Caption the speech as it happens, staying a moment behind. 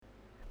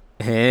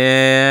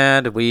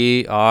And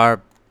we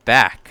are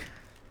back.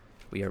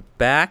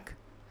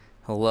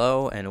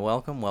 Hello and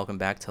welcome. Welcome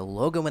back to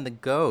Logo and the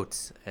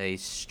Goats, a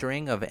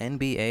string of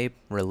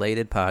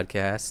NBA-related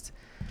podcasts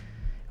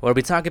where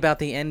we talk about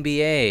the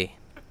NBA.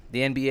 The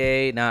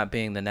NBA not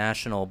being the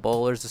National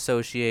Bowlers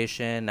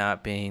Association,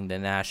 not being the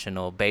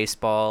National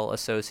Baseball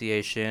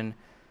Association,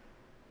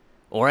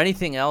 or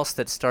anything else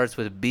that starts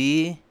with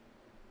B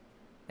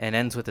and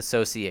ends with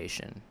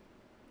association.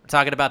 We're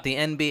talking about the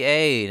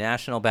NBA,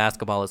 National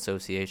Basketball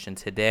Association,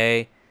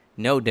 today.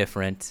 No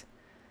different.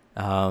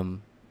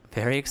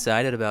 Very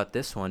excited about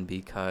this one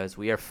because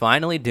we are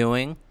finally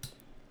doing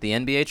the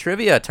NBA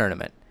Trivia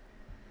Tournament.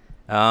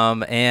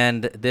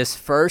 And this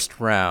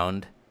first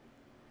round,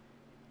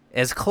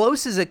 as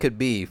close as it could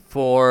be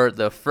for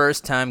the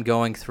first time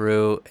going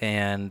through,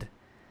 and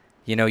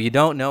you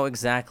don't know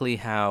exactly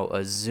how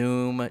a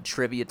Zoom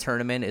trivia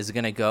tournament is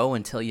going to go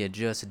until you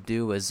just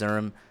do a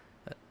Zoom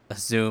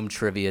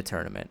trivia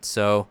tournament.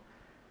 So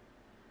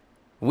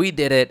we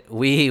did it.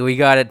 We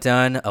got it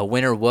done. A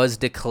winner was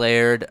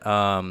declared.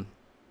 So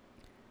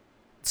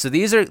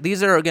these are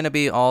going to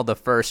be all the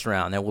first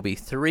round. There will be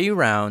 3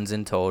 rounds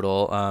in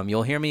total.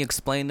 You'll hear me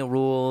explain the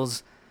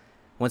rules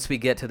once we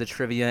get to the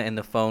trivia and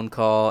the phone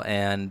call.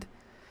 And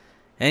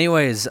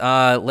anyways,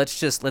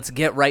 let's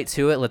get right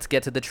to it. Let's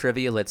get to the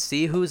trivia. Let's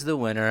see who's the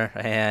winner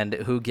and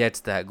who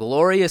gets that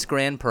glorious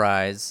grand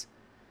prize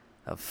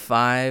of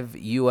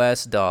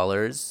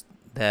 $5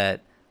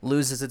 that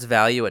loses its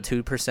value at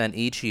 2%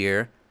 each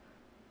year.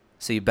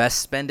 So you best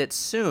spend it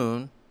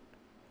soon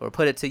or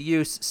put it to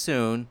use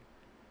soon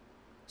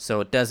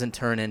so it doesn't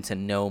turn into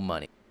no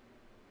money.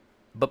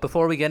 But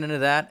before we get into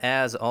that,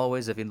 as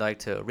always, if you'd like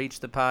to reach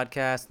the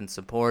podcast and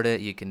support it,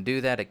 you can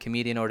do that at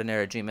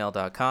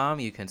comedianordinaire@gmail.com.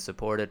 You can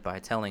support it by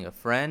telling a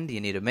friend. You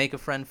need to make a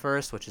friend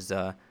first, which is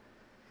a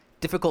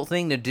difficult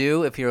thing to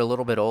do if you're a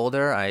little bit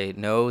older. I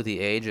know the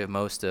age of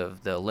most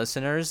of the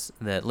listeners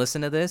that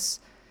listen to this.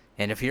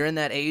 And if you're in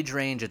that age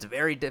range, it's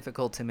very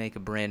difficult to make a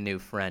brand new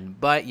friend.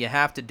 But you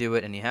have to do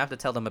it, and you have to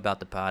tell them about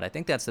the pod. I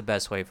think that's the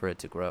best way for it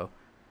to grow.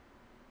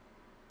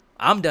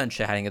 I'm done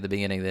chatting at the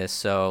beginning of this,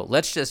 so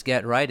let's just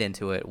get right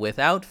into it.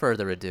 Without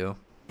further ado.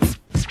 Irving and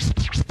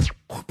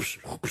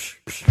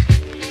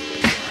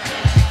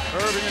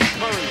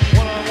Curry,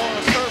 one-on-one.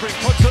 Irving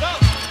puts it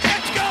up.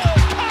 Let's go!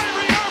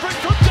 Kyrie Irving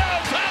from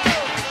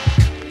downtown!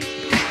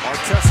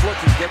 Artest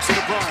looking, gets it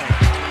to Bryant.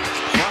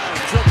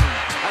 Bryant dribbling,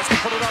 has to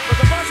put it up with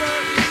the buzzer.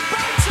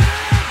 Banks it in!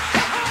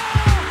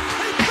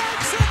 He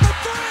banks in the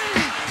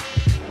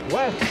 3!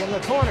 West from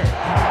the corner. 3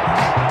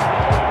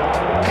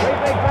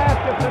 big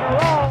baskets in a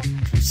row.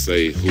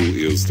 Say who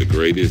is the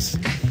greatest,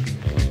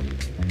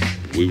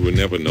 we will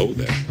never know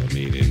that. I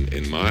mean,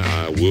 in my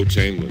eye, Wilt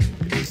Chamberlain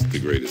is the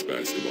greatest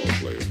basketball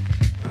player.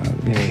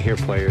 You hear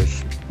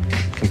players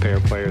compare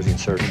players in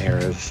certain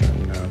eras,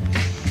 and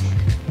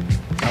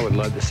I would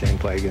love to see him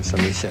play against some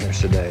of these centers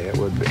today. It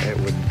would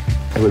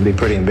be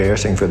pretty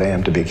embarrassing for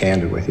them, to be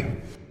candid with you.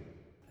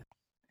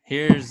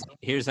 Here's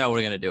how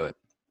we're going to do it.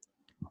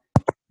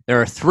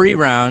 There are 3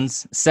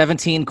 rounds,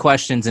 17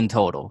 questions in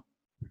total.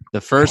 The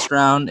first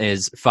round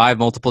is 5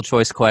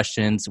 multiple-choice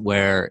questions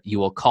where you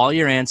will call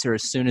your answer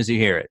as soon as you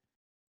hear it.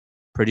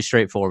 Pretty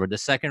straightforward. The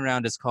second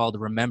round is called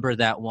Remember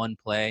That One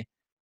Play.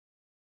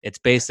 It's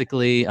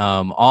basically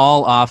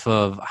all off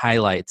of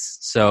highlights.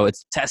 So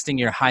it's testing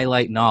your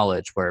highlight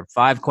knowledge, where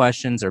 5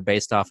 questions are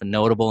based off a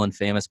notable and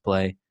famous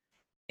play.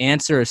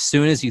 Answer as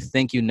soon as you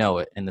think you know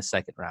it in the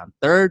second round.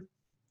 Third,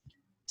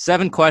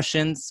 7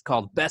 questions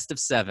called Best of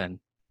 7.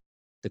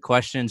 The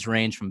questions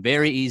range from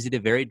very easy to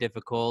very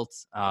difficult.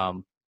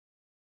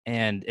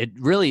 And it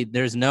really,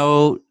 there's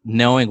no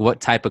knowing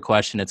what type of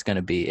question it's going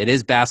to be. It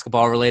is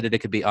basketball related. It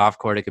could be off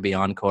court. It could be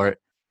on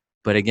court.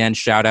 But again,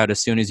 shout out as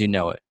soon as you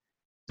know it.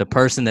 The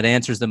person that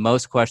answers the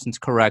most questions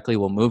correctly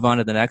will move on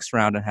to the next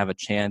round and have a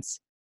chance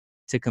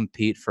to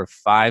compete for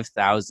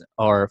 $5,000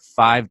 or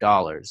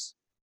 $5.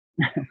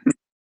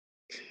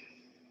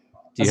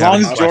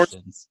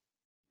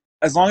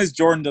 As long as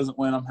Jordan doesn't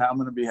win, I'm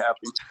going to be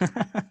happy.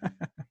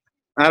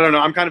 I don't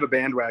know. I'm kind of a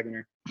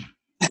bandwagoner.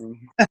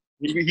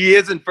 He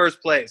is in first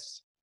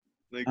place.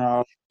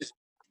 And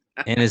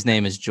his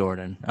name is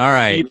Jordan. All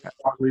right.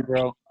 Probably,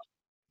 bro.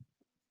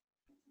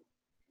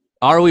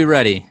 Are we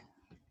ready?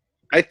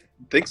 I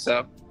think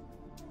so.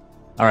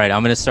 All right.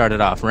 I'm going to start it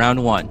off.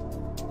 Round 1.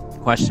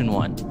 Question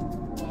 1.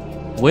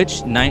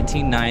 Which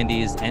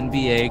 1990s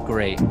NBA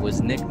great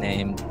was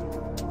nicknamed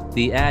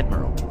the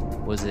Admiral?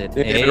 Was it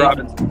David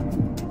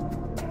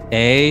Robinson.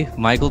 A,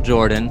 Michael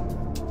Jordan,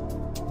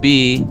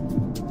 B,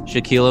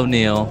 Shaquille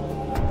O'Neal,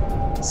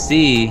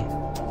 C,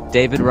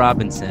 David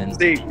Robinson.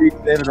 C,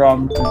 David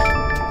Robinson.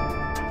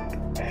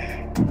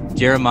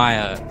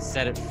 Jeremiah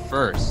said it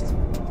first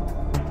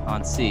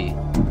on C.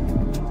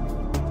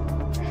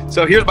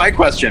 So here's my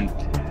question.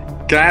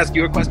 Can I ask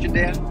you a question,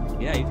 Dan?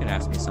 Yeah, you can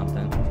ask me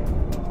something.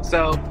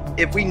 So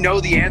if we know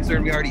the answer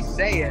and we already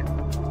say it,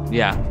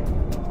 Yeah.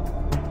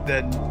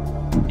 then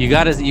You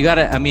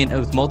gotta, I mean,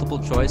 with multiple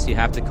choice, you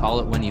have to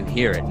call it when you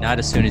hear it, not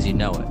as soon as you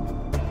know it.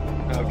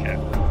 okay.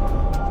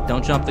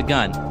 Don't jump the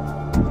gun.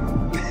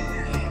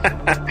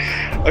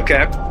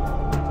 Okay.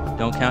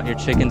 Don't count your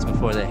chickens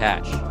before they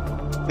hatch.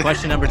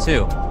 Question number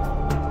 2.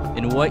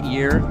 In what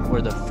year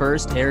were the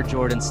first Air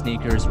Jordan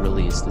sneakers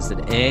released? Is it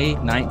A,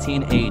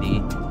 1980,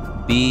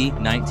 B,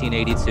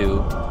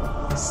 1982,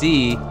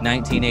 C,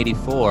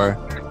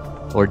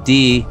 1984, or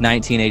D,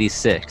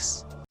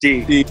 1986?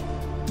 D.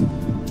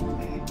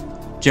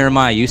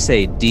 Jeremiah, you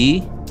say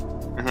D.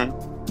 Uh-huh.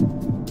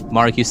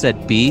 Mark, you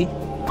said B.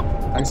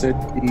 I said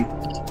D.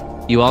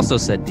 You also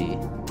said D.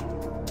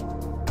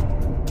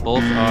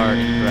 Both are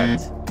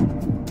incorrect.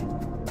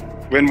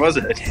 When was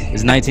it?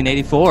 It's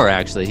 1984,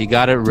 actually. He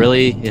got it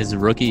really his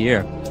rookie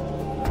year.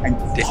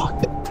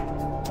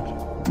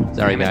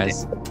 Sorry,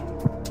 guys.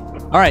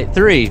 All right,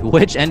 3.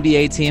 Which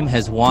NBA team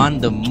has won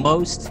the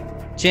most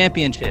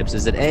championships?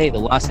 Is it A, the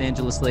Los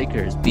Angeles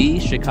Lakers, B,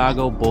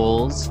 Chicago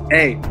Bulls,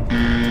 A.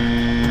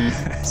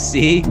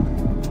 C,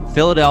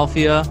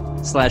 Philadelphia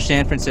 /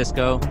 San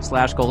Francisco /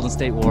 Golden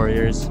State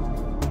Warriors,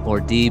 or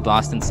D,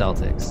 Boston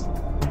Celtics?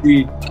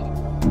 D.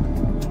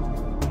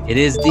 It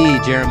is D.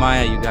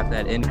 Jeremiah, you got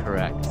that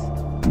incorrect.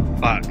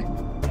 Fuck.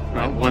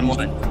 Right,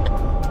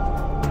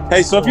 1-1.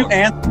 Hey, so if you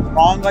answer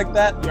wrong like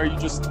that, are you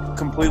just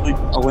completely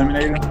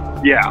eliminated?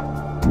 Yeah.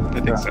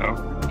 I think so.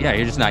 Yeah,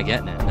 you're just not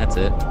getting it. That's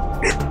it.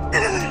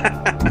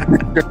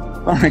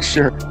 I'll make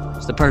sure.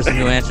 It's the person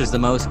who answers the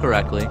most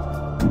correctly.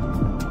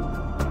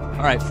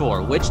 All right,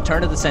 4. Which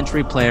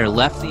turn-of-the-century player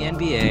left the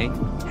NBA,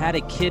 had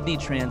a kidney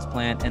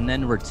transplant, and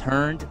then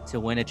returned to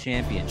win a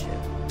championship?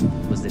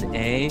 Was it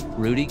A,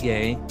 Rudy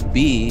Gay,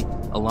 B,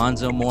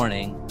 Alonzo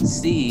Mourning,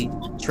 C,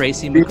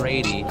 Tracy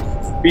McGrady,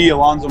 B,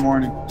 Alonzo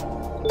Mourning.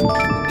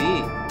 B?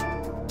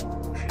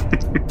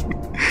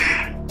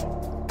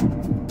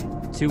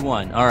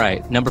 2-1. All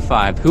right, number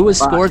 5. Who has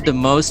scored the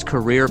most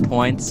career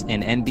points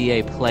in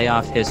NBA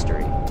playoff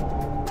history?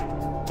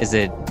 Is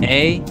it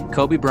A,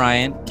 Kobe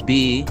Bryant,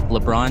 B,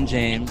 LeBron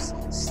James,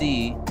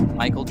 C,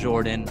 Michael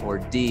Jordan, or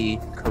D,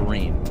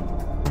 Kareem?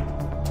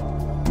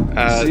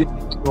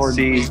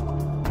 C.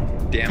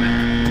 Damn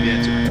it. The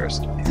answer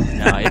first.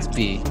 No, it's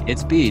B.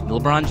 It's B.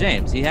 LeBron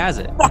James. He has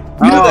it.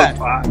 You know that.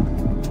 Fuck.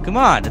 Come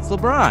on, it's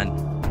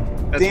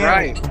LeBron. That's Damn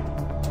right.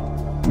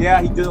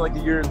 Yeah, he did it like a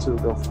year or two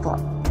ago. Fuck.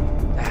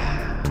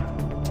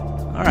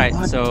 All right,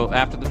 so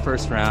after the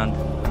first round,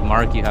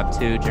 Mark, you have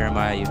 2.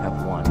 Jeremiah, you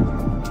have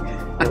 1.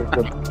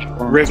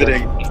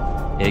 Riveting.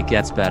 It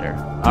gets better.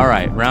 All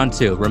right, round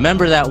 2.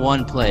 Remember that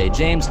one play.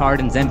 James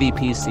Harden's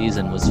MVP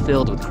season was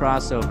filled with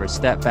crossovers,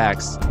 step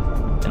backs,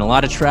 and a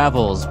lot of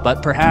travels,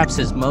 but perhaps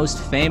his most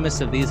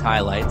famous of these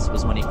highlights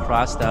was when he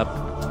crossed up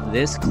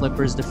this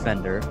Clippers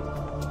defender,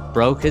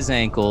 broke his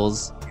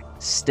ankles,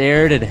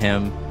 stared at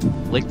him,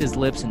 licked his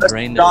lips, and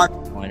drained the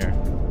pointer.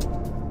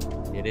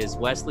 It is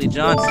Wesley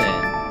Johnson.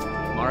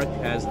 Mark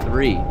has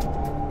 3.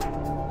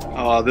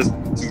 Oh, this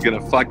is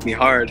gonna fuck me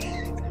hard.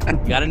 You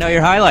gotta know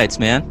your highlights,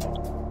 man.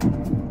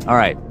 All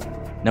right,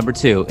 number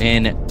 2.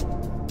 In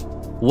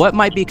what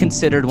might be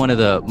considered one of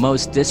the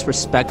most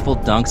disrespectful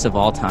dunks of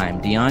all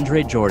time,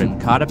 DeAndre Jordan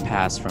caught a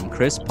pass from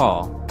Chris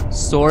Paul,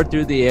 soared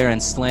through the air,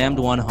 and slammed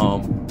one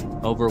home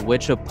over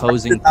which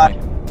opposing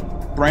player?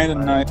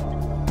 Brandon Knight.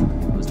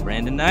 It was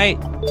Brandon Knight.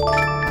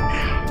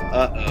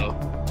 Uh-oh.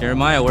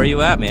 Jeremiah, where are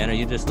you at, man? Are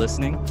you just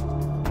listening?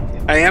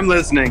 I am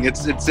listening.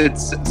 It's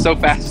so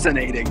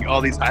fascinating,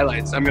 all these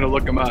highlights. I'm gonna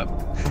look them up.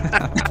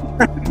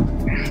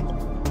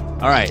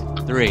 All right,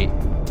 3.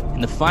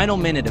 In the final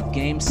minute of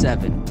Game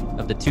 7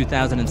 of the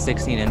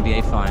 2016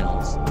 NBA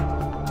Finals,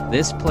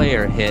 this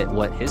player hit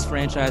what his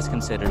franchise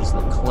considers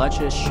the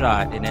clutchest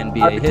shot in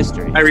NBA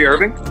history. Kyrie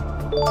Irving?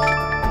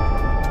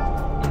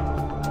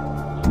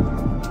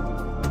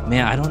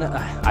 Man, I don't know.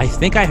 I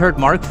think I heard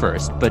Mark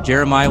first, but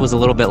Jeremiah was a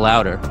little bit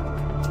louder.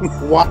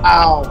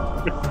 Wow.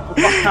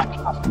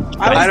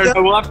 I don't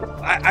know.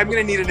 I'm going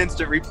to need an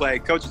instant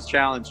replay. Coach's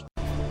challenge.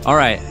 All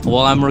right,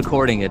 well, I'm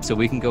recording it, so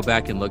we can go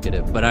back and look at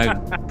it, but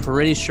I'm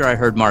pretty sure I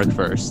heard Mark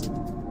first.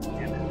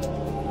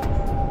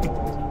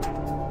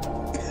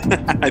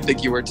 I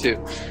think you were too.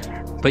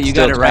 But you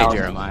Still got it right, challenge.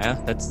 Jeremiah.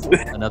 That's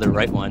another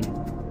right one.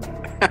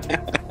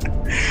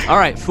 All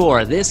right,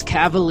 4. This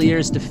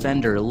Cavaliers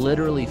defender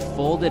literally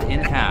folded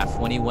in half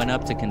when he went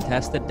up to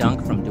contest a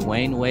dunk from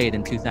Dwayne Wade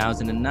in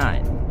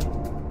 2009.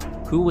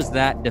 Who was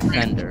that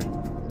defender?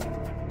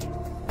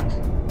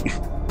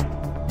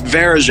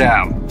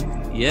 Varejao.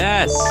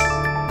 Yes.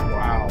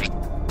 Wow.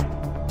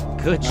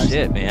 Good Nice.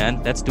 shit,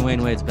 man. That's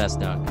Dwayne Wade's best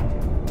dunk.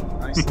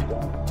 Nice.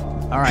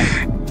 All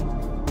right.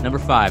 Number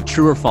 5.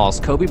 True or false?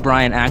 Kobe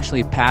Bryant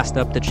actually passed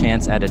up the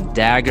chance at a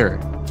dagger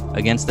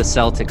against the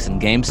Celtics in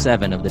Game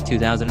 7 of the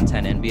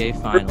 2010 NBA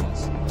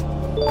Finals.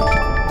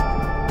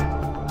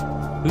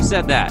 Who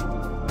said that?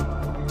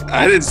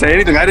 I didn't say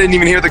anything. I didn't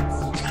even hear the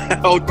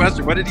whole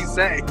question. What did he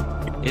say?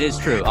 It is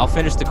true. I'll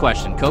finish the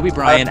question. Kobe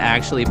Bryant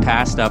actually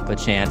passed up a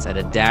chance at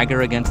a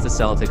dagger against the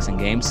Celtics in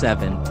Game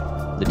 7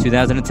 of the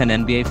 2010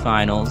 NBA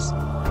Finals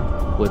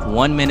with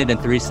 1 minute and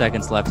 3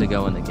 seconds left to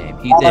go in the game.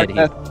 He did.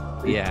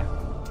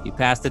 He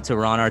passed it to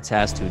Ron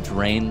Artest, who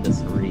drained the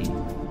 3.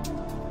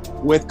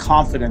 With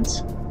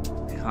confidence.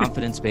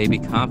 Confidence, baby,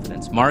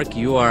 confidence. Mark,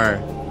 you are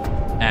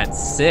at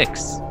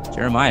 6.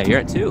 Jeremiah, you're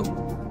at 2.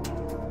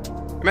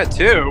 I'm at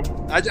 2.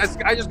 I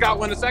just got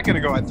one a second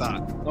ago, I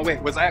thought. Oh,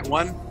 wait, was I at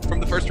 1 from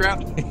the first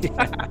round?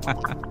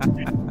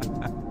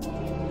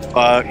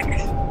 Fuck.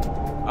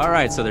 All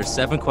right, so there's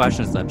 7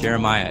 questions left.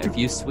 Jeremiah, if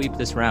you sweep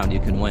this round, you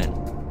can win.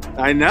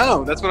 I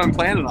know. That's what I'm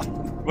planning on.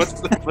 What's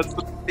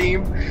the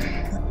theme?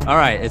 All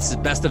right, it's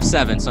best of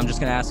 7, so I'm just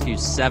going to ask you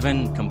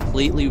 7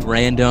 completely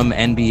random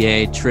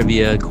NBA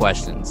trivia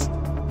questions.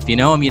 If you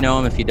know them, you know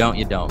them. If you don't,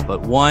 you don't.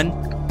 But 1,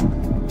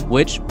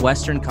 which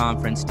Western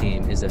Conference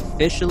team is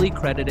officially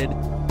credited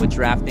with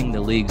drafting the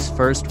league's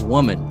first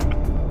woman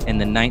in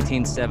the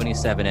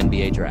 1977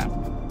 NBA draft?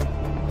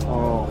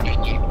 Oh.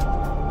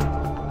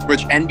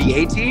 Which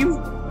NBA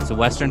team? It's a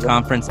Western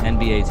Conference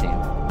NBA team.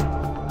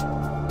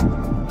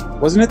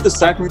 Wasn't it the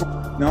second?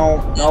 No.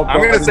 I'm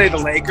going to say the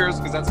Lakers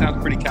because that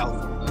sounds pretty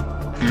California.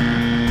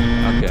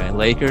 Okay,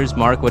 Lakers.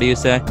 Mark, what do you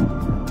say?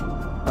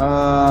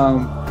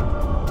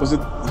 Was it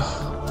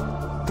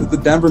the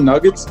Denver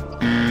Nuggets?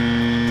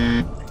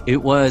 It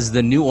was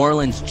the New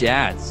Orleans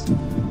Jazz.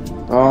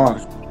 Oh.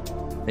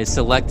 They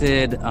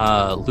selected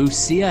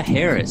Lucia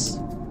Harris,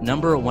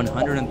 number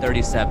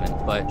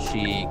 137, but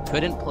she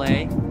couldn't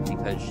play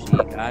because she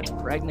got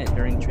pregnant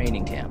during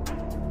training camp.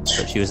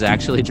 So she was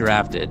actually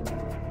drafted.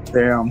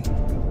 Damn.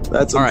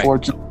 That's All right.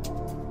 unfortunate.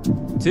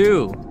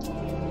 2,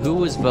 who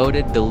was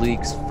voted the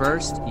league's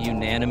first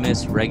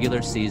unanimous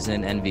regular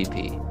season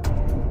MVP?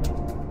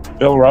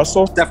 Bill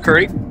Russell? Steph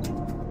Curry?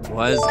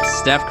 Was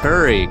Steph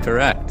Curry,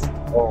 correct.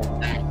 Oh.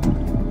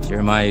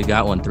 Jeremiah, you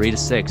got one.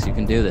 3-6. You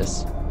can do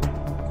this.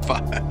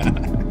 Fuck.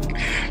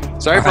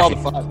 Sorry for all the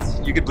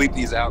fucks. You could bleep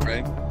these out,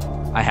 right?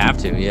 I have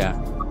to, yeah.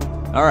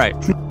 All right.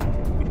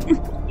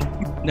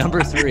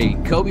 Number 3,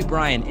 Kobe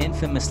Bryant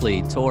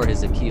infamously tore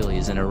his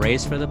Achilles in a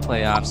race for the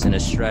playoffs in a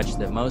stretch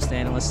that most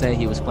analysts say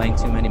he was playing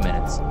too many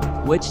minutes.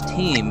 Which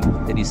team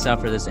did he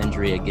suffer this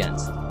injury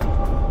against?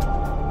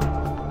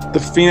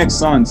 The Phoenix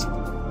Suns.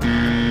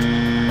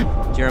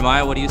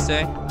 Jeremiah, what do you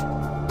say?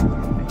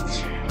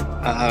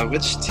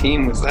 Which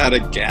team was that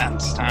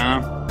against,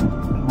 huh?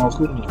 Oh,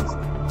 who knows?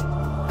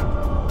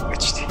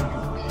 Which team?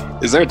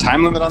 Is there a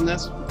time limit on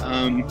this?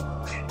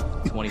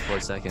 24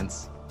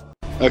 seconds.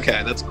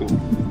 Okay, that's cool.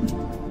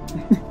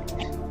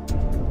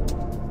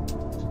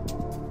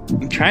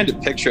 I'm trying to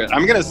picture it.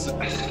 I'm going to...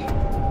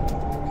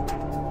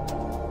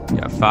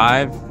 Yeah,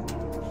 5,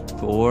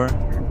 4.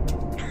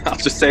 I'll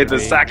just say the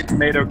 3.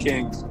 Sacramento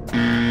Kings.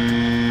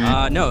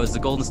 No, it was the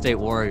Golden State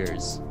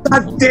Warriors.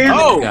 God damn it.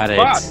 Oh, Got it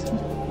fuck.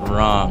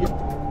 wrong.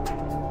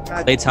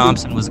 God Klay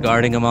Thompson was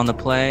guarding him on the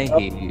play.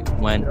 He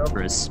went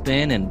for a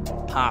spin and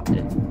popped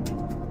it.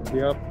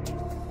 Yep.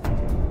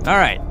 All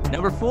right,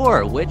 number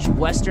 4. Which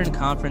Western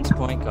Conference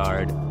point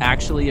guard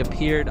actually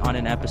appeared on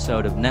an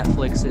episode of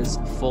Netflix's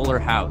Fuller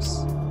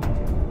House?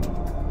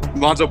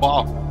 Lonzo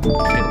Ball. It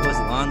was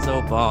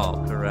Lonzo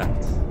Ball,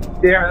 correct.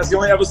 Yeah, that's the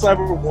only episode I've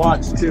ever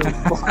watched, too.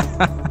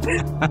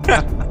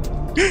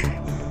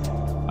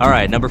 All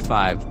right, number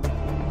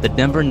 5. The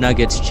Denver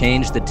Nuggets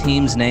changed the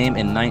team's name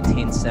in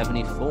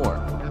 1974.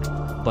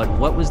 But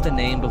what was the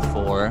name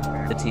before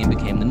the team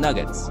became the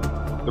Nuggets?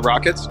 The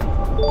Rockets.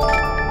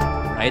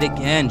 Right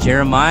again,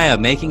 Jeremiah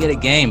making it a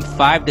game,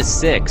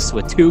 5-6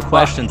 with 2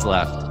 questions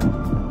left.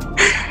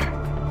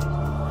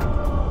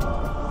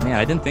 Man,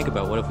 I didn't think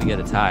about what if we get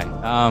a tie.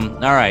 All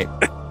right.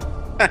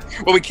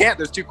 Well, we can't.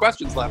 There's 2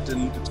 questions left,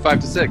 and it's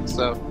 5-6,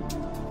 so...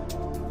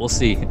 We'll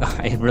see.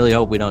 I really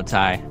hope we don't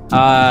tie.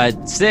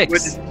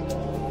 6.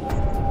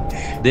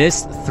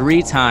 This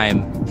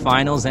 3-time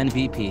Finals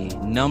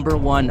MVP, number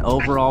 1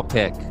 overall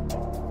pick,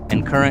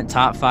 and current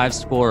top 5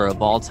 scorer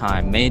of all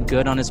time, made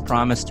good on his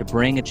promise to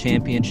bring a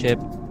championship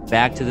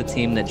back to the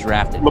team that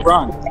drafted him.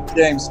 LeBron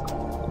James.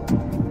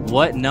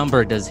 What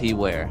number does he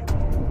wear?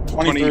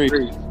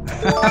 23.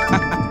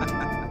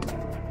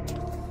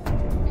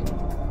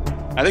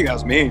 I think that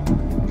was me.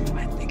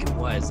 I think it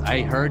was.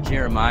 I heard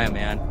Jeremiah,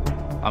 man.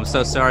 I'm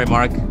so sorry,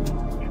 Mark.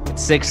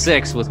 It's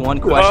 6-6 with 1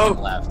 question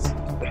left.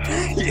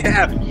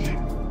 Yeah.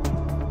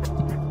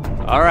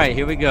 All right,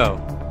 here we go.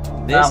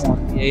 This That one.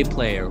 NBA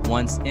player,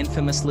 once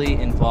infamously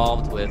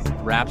involved with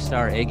rap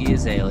star Iggy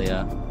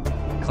Azalea,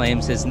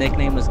 claims his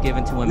nickname was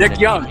given to him. Nick in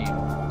a Young. dream.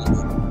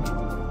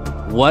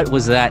 What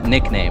was that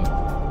nickname?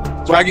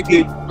 Swaggy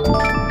P.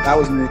 That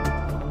was me.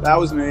 That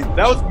was me.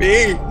 That was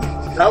me.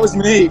 That was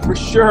me, for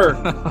sure.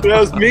 That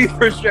was me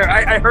for sure.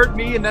 I heard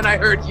me, and then I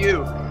heard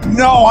you.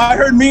 No, I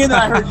heard me and then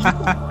I heard you.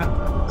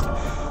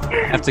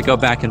 I have to go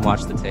back and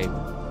watch the tape.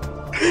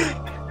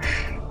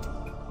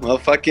 Well,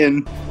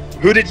 fucking...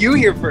 Who did you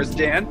hear first,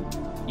 Dan?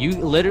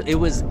 It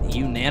was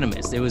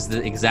unanimous. It was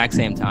the exact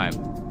same time.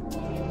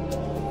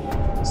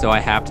 So I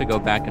have to go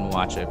back and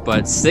watch it.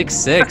 But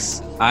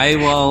 6-6. I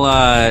will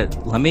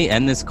let me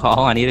end this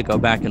call. I need to go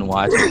back and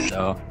watch it,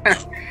 so.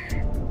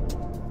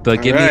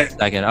 But give me a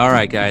second. All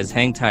right, guys,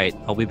 hang tight.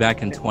 I'll be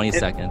back in 20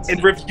 seconds.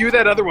 And review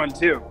that other one,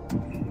 too.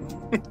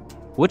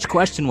 Which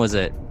question was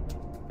it?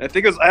 I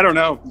think it was... I don't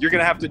know. You're going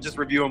to have to just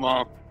review them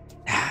all.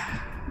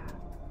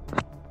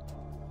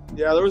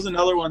 Yeah, there was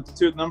another one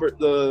too.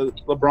 The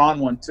LeBron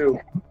one too.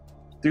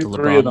 The Do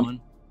 3 LeBron of them.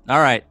 one. All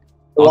right.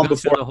 The I'll one go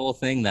through before. the whole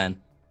thing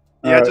then.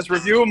 Yeah, just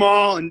review them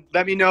all and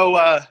let me know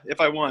if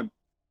I won.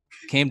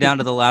 Came down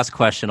to the last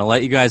question. I'll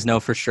let you guys know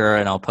for sure,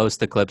 and I'll post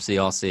the clip so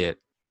you all see it.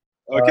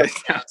 Okay,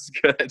 sounds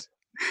good.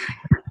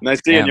 Nice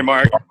seeing Damn. you,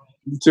 Mark.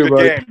 You too, Good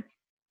buddy. game.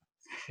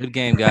 Good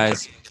game,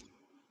 guys.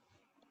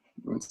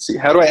 Let's see.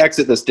 How do I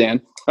exit this,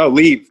 Dan? Oh,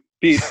 leave.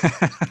 Peace.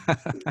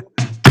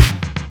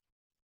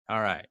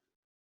 All right.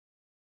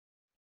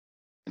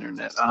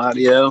 Internet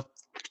audio.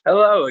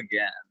 Hello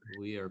again.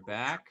 We are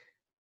back.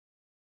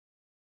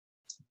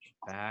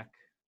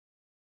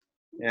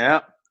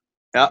 Yeah.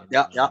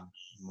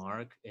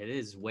 Mark, it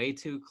is way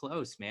too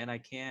close, man. I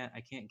can't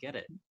get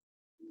it.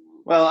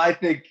 Well, I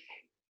think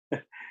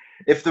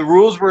if the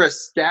rules were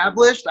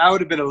established, I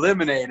would have been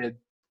eliminated,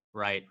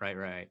 Right.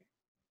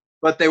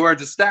 but they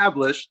weren't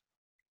established.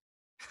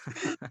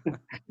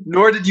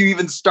 Nor did you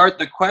even start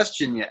the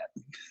question yet.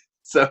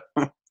 So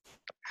I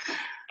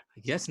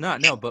guess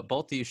not. No, but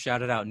both of you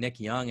shouted out Nick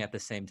Young at the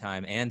same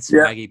time and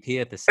Yeah. Swaggy P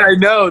at the same I time.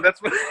 know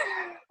that's what.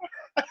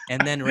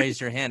 And then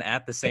raised your hand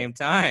at the same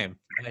time.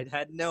 I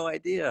had no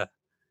idea.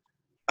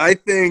 I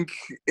think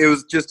it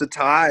was just a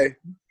tie.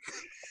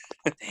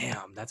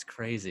 Damn, that's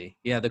crazy.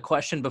 Yeah, the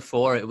question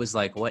before, it was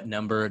like, what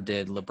number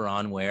did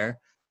LeBron wear?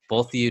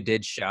 Both of you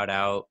did shout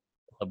out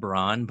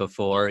LeBron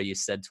before you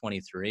said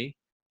 23.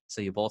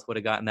 So you both would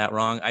have gotten that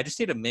wrong. I just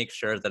need to make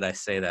sure that I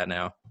say that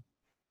now.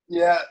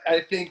 Yeah,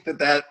 I think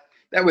that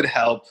would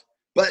help.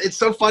 But it's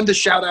so fun to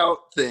shout out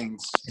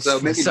things. So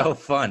It's maybe so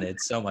fun.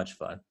 It's so much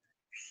fun.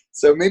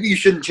 So maybe you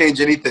shouldn't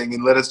change anything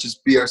and let us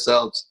just be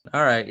ourselves.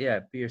 All right. Yeah.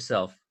 Be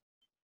yourself.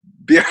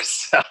 Be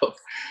ourselves.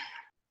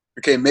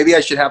 Okay, maybe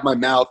I should have my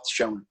mouth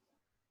shown.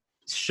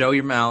 Show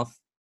your mouth.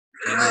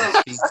 And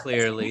speak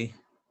clearly.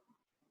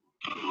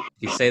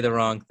 You say the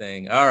wrong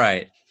thing. All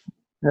right.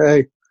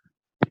 Hey.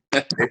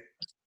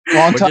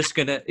 We're just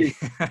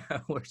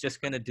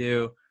gonna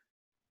do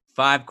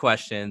 5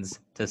 questions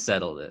to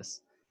settle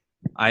this.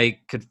 I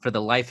could, for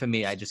the life of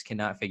me, I just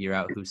cannot figure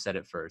out who said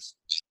it first.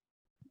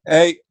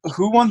 Hey,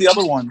 who won the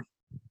other one?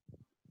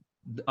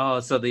 Oh,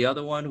 so the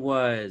other one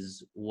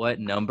was, what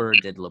number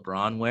did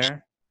LeBron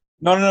wear?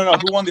 No.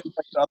 Who won the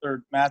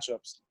other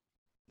matchups?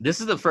 This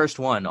is the first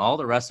one. All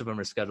the rest of them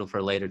are scheduled for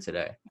later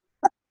today.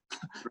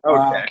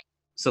 Okay.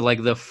 So,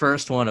 like, the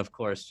first one, of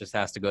course, just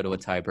has to go to a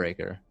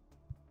tiebreaker.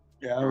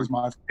 Yeah, that was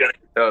my.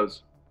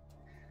 Those.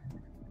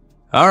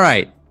 All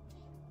right.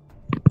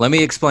 Let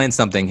me explain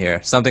something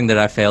here, something that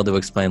I failed to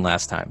explain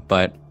last time.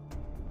 But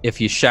if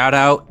you shout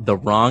out the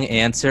wrong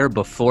answer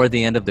before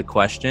the end of the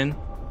question,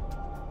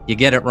 you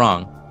get it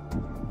wrong.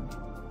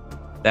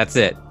 That's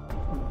it.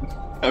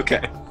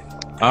 Okay.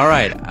 All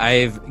right.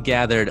 I've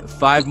gathered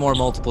 5 more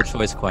multiple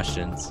choice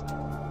questions.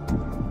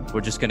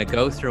 We're just going to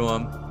go through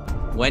them.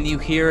 When you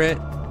hear it,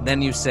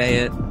 then you say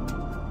it.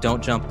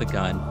 Don't jump the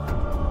gun.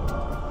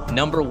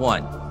 Number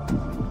 1.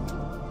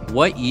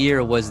 What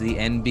year was the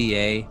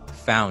NBA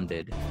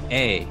founded?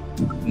 A,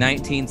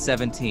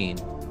 1917.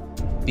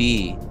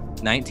 B,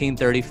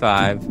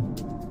 1935.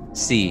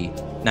 C,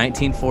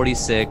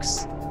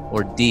 1946.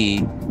 Or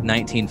D,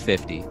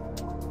 1950.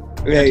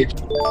 Hey,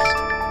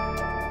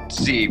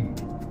 C.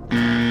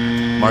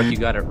 Mark, you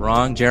got it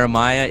wrong.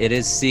 Jeremiah, it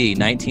is C,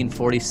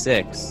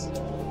 1946.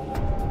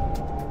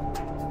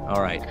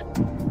 All right.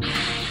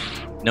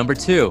 Number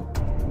 2.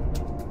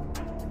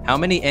 How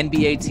many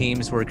NBA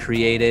teams were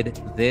created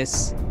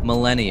this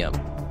millennium?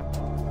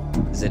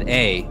 Is it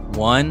A,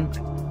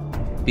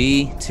 1,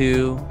 B,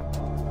 2,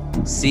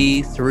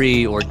 C,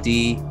 3, or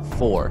D,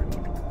 4?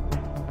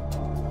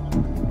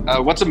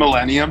 What's a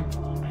millennium?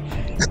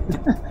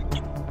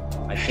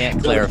 I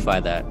can't clarify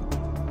that.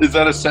 Is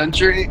that a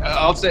century?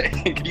 I'll say.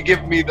 Can you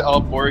give me the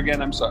all 4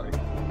 again? I'm sorry.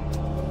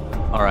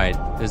 All right.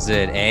 Is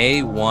it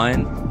A,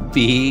 1,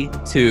 B,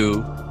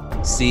 2,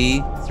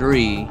 C,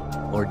 3,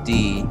 or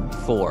D,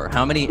 4?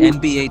 How many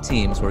NBA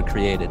teams were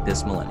created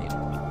this millennium?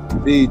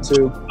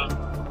 B2.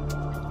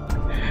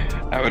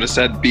 I would have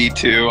said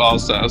B2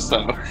 also.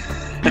 So.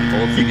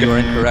 Both of you are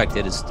incorrect.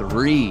 It is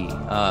 3.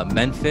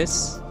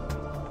 Memphis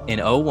in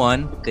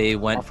 01, they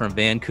went from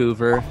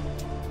Vancouver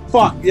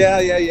Fuck. Yeah.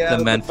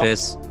 to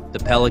Memphis. The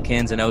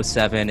Pelicans in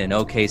 07 and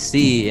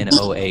OKC in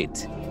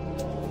 08.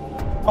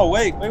 Oh,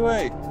 wait.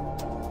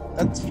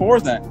 That's 4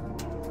 then.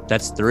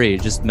 That's 3.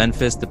 Just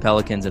Memphis, the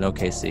Pelicans, and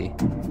OKC.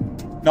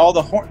 No,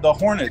 the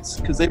Hornets,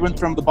 because they went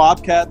from the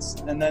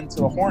Bobcats and then to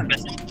the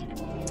Hornets.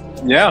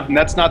 Yeah, and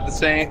that's not the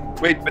same.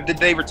 Wait, but did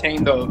they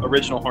retain the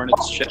original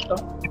Hornets shit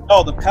though?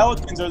 No, the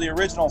Pelicans are the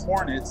original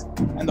Hornets,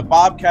 and the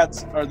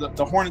Bobcats are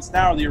the Hornets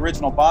now are the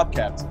original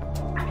Bobcats.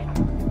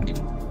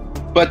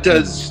 But do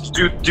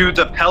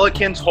the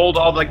Pelicans hold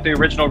all like the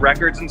original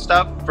records and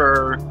stuff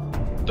for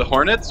the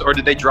Hornets, or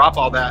did they drop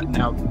all that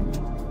now?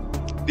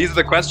 These are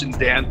the questions,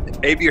 Dan.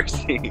 A, B, or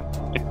C?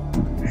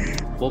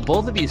 Well,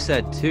 both of you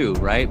said 2,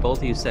 right? Both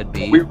of you said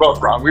B. We were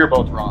both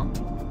wrong.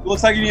 It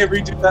looks like you need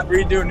to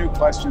redo a new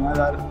question.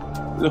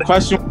 The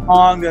question was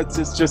wrong. That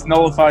just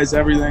nullifies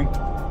everything.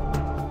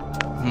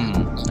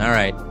 All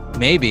right.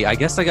 Maybe. I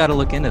guess I got to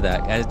look into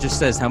that. It just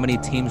says how many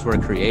teams were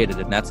created,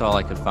 and that's all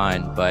I could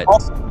find. But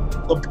Also,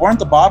 weren't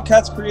the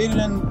Bobcats created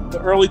in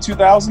the early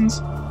 2000s?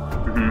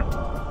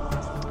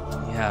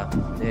 yeah,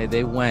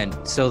 they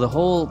went. So the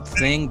whole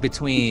thing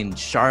between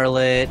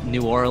Charlotte,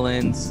 New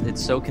Orleans,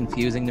 it's so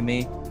confusing to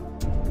me.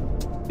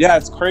 Yeah,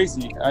 it's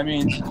crazy. I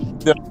mean,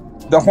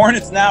 the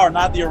Hornets now are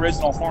not the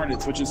original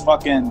Hornets, which is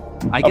fucking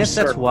I guess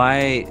that's absurd.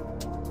 why,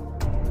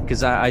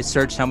 because I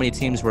searched how many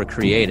teams were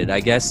created. I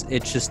guess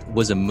it just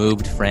was a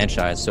moved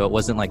franchise, so it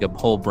wasn't like a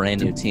whole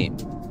brand new team.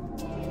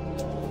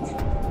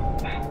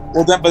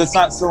 Well, then, but it's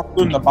not still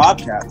including the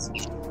Bobcats.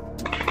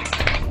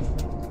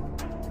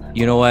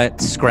 You know what?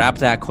 Scrap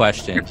that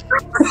question.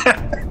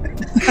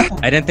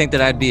 I didn't think that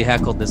I'd be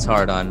heckled this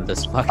hard on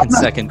this fucking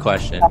second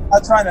question. I'm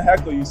not trying to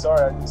heckle you.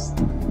 Sorry,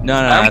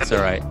 No, that's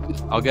all right.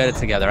 I'll get it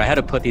together. I had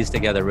to put these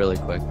together really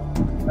quick.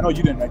 I know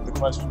you didn't make the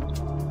question.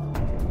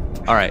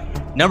 All right.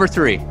 Number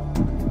 3.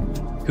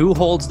 Who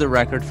holds the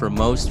record for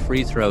most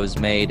free throws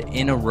made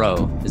in a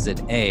row? Is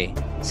it A,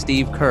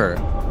 Steve Kerr,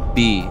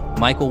 B,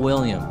 Michael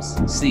Williams,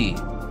 C,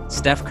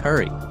 Steph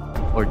Curry,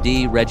 or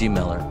D, Reggie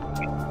Miller?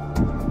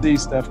 D,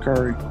 Steph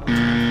Curry.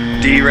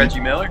 D. Reggie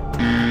Miller.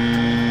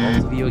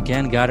 Both of you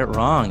again got it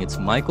wrong. It's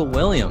Michael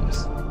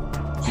Williams.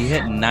 He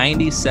hit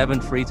 97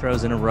 free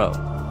throws in a row.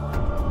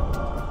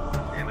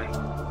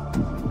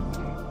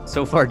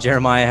 So far,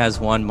 Jeremiah has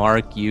 1.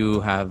 Mark, you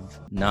have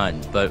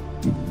none. But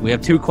we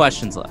have 2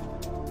 questions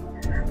left.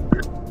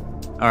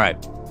 All right.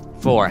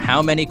 4.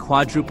 How many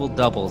quadruple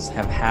doubles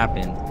have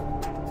happened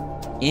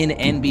in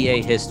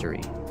NBA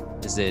history?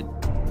 Is it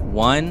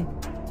 1,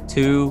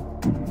 2,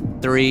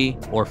 3,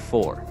 or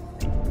 4?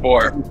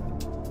 4.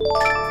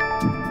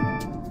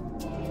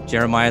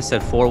 Jeremiah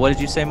said 4. What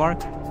did you say, Mark?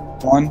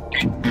 1.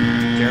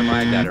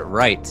 Jeremiah got it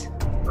right.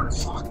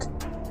 Fuck.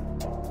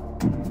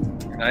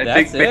 I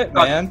That's think it,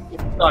 man.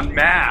 on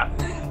math.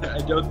 I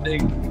don't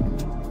think.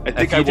 I think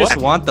If you I just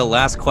won. want the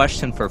last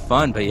question for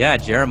fun, but yeah,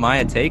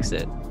 Jeremiah takes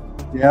it.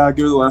 Yeah, I'll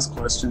give you the last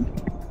question.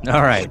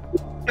 All right.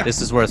 This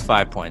is worth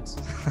 5 points.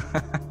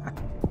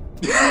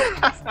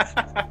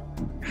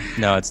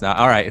 No, it's not.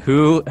 All right.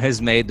 Who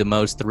has made the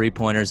most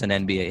three-pointers in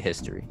NBA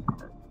history?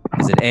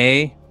 Is it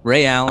A,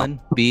 Ray Allen,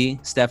 B,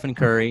 Stephen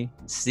Curry,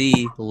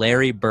 C,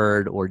 Larry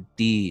Bird, or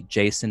D,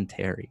 Jason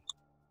Terry?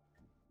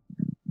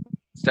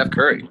 Steph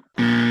Curry.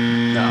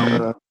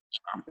 No.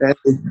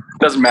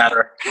 Doesn't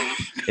matter.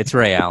 It's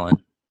Ray Allen.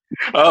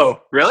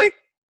 Oh, really?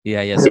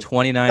 Yeah, he has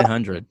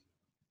 2,900.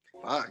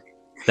 Fuck.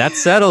 That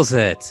settles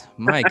it.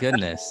 My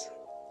goodness.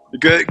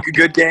 Good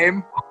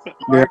game.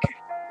 Yeah.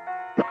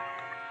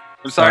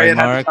 I'm sorry, it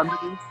Mark. had to come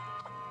to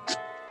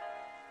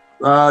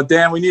this.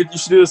 Dan, you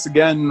should do this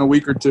again in a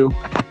week or 2.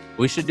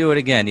 We should do it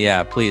again.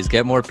 Yeah, please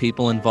get more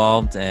people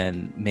involved,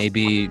 and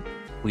maybe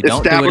we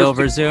don't do it Establish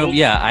over the Zoom. rules.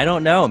 Yeah, I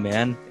don't know,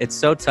 man. It's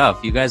so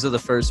tough. You guys are the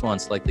first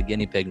ones, like the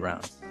guinea pig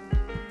round.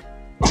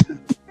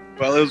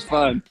 Well, it was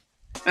fun.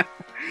 It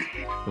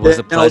was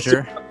a Yeah, no, it's-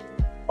 pleasure.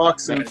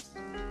 Boxing.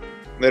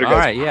 Later, All guys.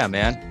 right, yeah,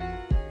 man.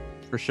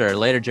 For sure.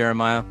 Later,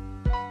 Jeremiah.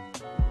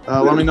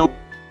 Let me know if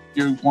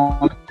you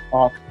want to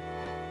talk.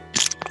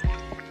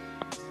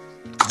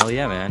 Hell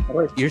yeah, man.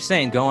 You're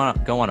saying go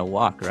on a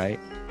walk, right?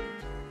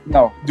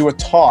 No, do a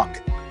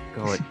talk.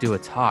 Do a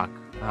talk.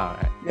 All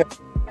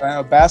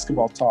right.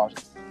 Basketball talk.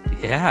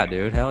 Yeah,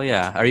 dude. Hell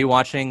yeah. Are you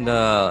watching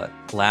The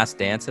Last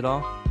Dance at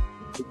all?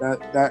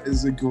 That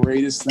is the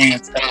greatest thing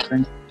that's ever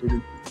been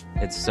created.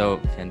 It's so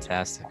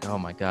fantastic. Oh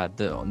my god,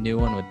 the new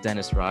one with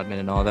Dennis Rodman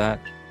and all that.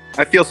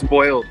 I feel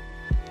spoiled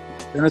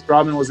Dennis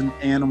Rodman was an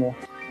animal.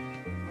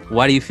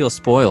 Why do you feel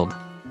spoiled?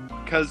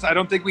 because I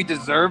don't think we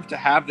deserve to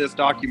have this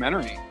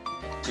documentary.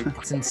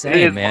 It's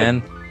insane,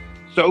 man.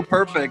 So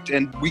perfect,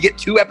 and we get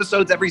 2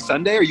 episodes every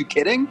Sunday. Are you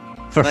kidding?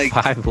 For Like-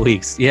 5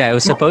 weeks. Yeah, it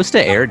was supposed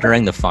to air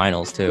during the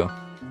finals too.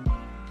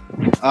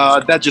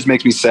 That just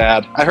makes me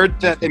sad. I heard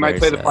that they might Very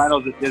play the sad.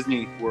 finals at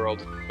Disney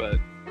World, but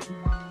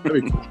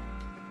That'd be cool.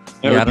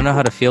 Yeah, I don't know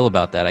how to feel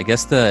about that. I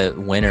guess the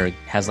winner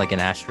has like an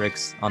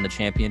asterisk on the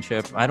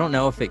championship. I don't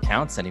know if it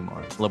counts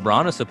anymore.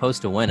 LeBron is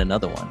supposed to win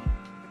another one.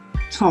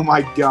 Oh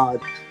my god.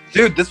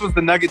 dude, this was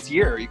the Nuggets'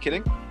 year. Are you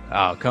kidding?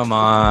 Oh, come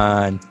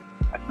on.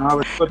 No,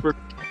 the Clippers.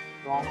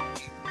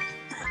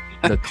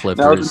 The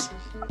Clippers.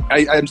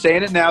 I'm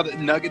saying it now that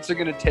Nuggets are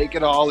going to take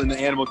it all in the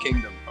Animal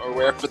Kingdom or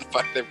wherever the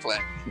fuck they're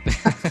playing.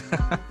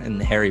 In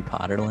Harry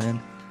Potter land.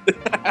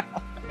 I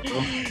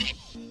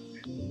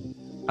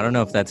don't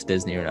know if that's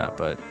Disney or not,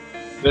 but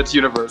That's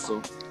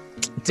Universal.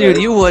 dude,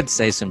 you would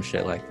say some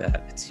shit like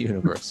that. It's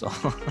Universal.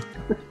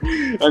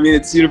 I mean,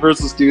 it's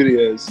Universal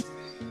Studios.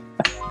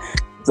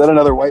 Is that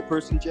another white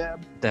person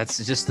jab? That's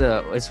just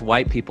it's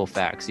white people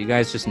facts. You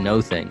guys just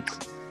know things.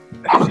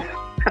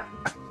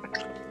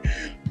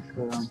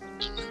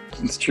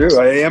 It's true.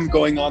 I am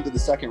going on to the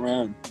second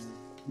round.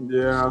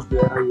 Yeah.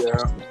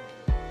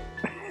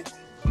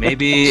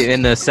 Maybe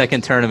in the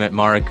second tournament,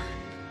 Mark.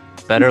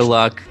 Better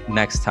luck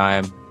next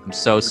time. I'm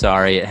so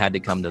sorry it had to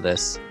come to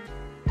this.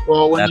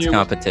 Well, when That's you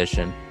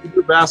competition.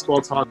 do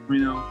basketball talk, let me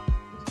know.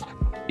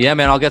 Yeah,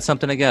 man, I'll get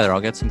something together.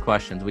 I'll get some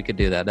questions. We could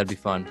do that. That'd be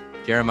fun.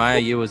 Jeremiah,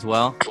 you as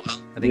well?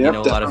 I think you Yep,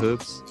 know a lot of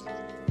hoops.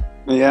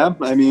 Yeah,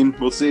 I mean,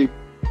 we'll see.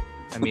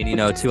 I mean,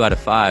 2 out of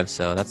 5,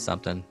 so that's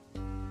something.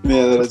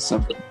 Yeah, that is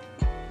something.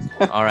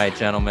 All right,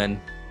 gentlemen.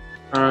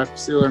 All right,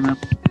 see you later, man.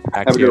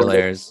 Back Have to a your good one.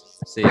 layers.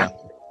 See ya.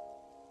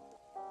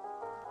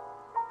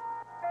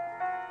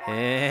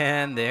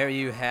 And there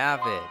you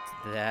have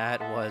it. That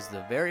was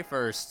the very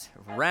first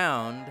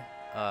round,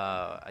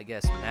 I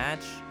guess,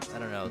 match. I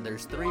don't know.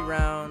 There's 3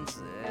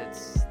 rounds.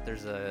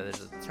 There's a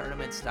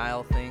tournament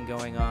style thing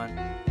going on.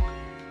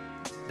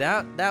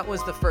 That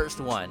was the first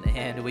one,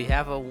 and we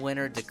have a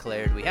winner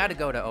declared. We had to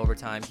go to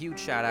overtime. Huge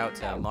shout out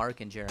to Mark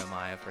and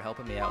Jeremiah for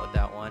helping me out with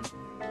that one.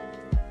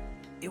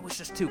 It was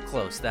just too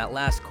close. That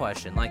last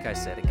question, like I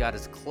said, it got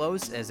as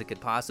close as it could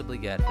possibly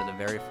get for the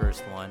very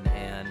first one,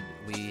 and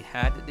we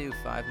had to do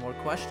 5 more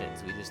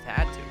questions. We just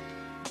had to.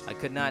 I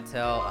could not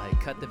tell. I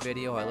cut the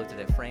video. I looked at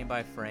it frame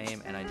by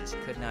frame, and I just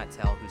could not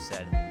tell who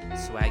said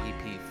Swaggy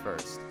P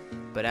first.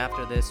 But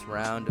after this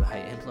round,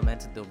 I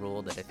implemented the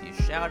rule that if you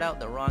shout out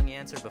the wrong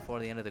answer before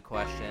the end of the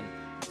question,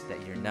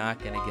 that you're not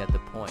going to get the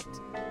point.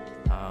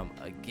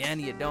 Again,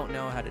 you don't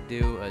know how to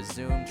do a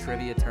Zoom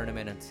trivia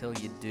tournament until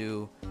you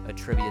do a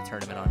trivia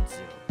tournament on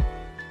Zoom.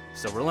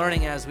 So we're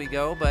learning as we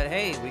go, but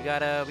hey, we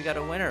got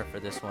a winner for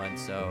this one.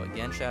 So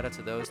again, shout out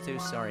to those 2.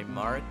 Sorry,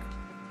 Mark.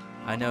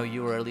 I know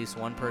you were at least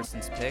one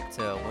person's pick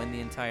to win the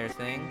entire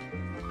thing.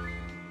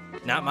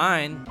 Not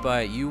mine,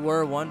 but you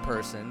were one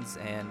person's,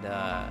 and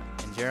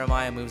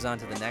Jeremiah moves on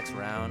to the next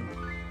round.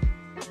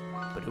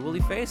 But who will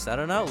he face? I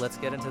don't know. Let's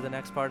get into the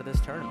next part of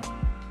this tournament.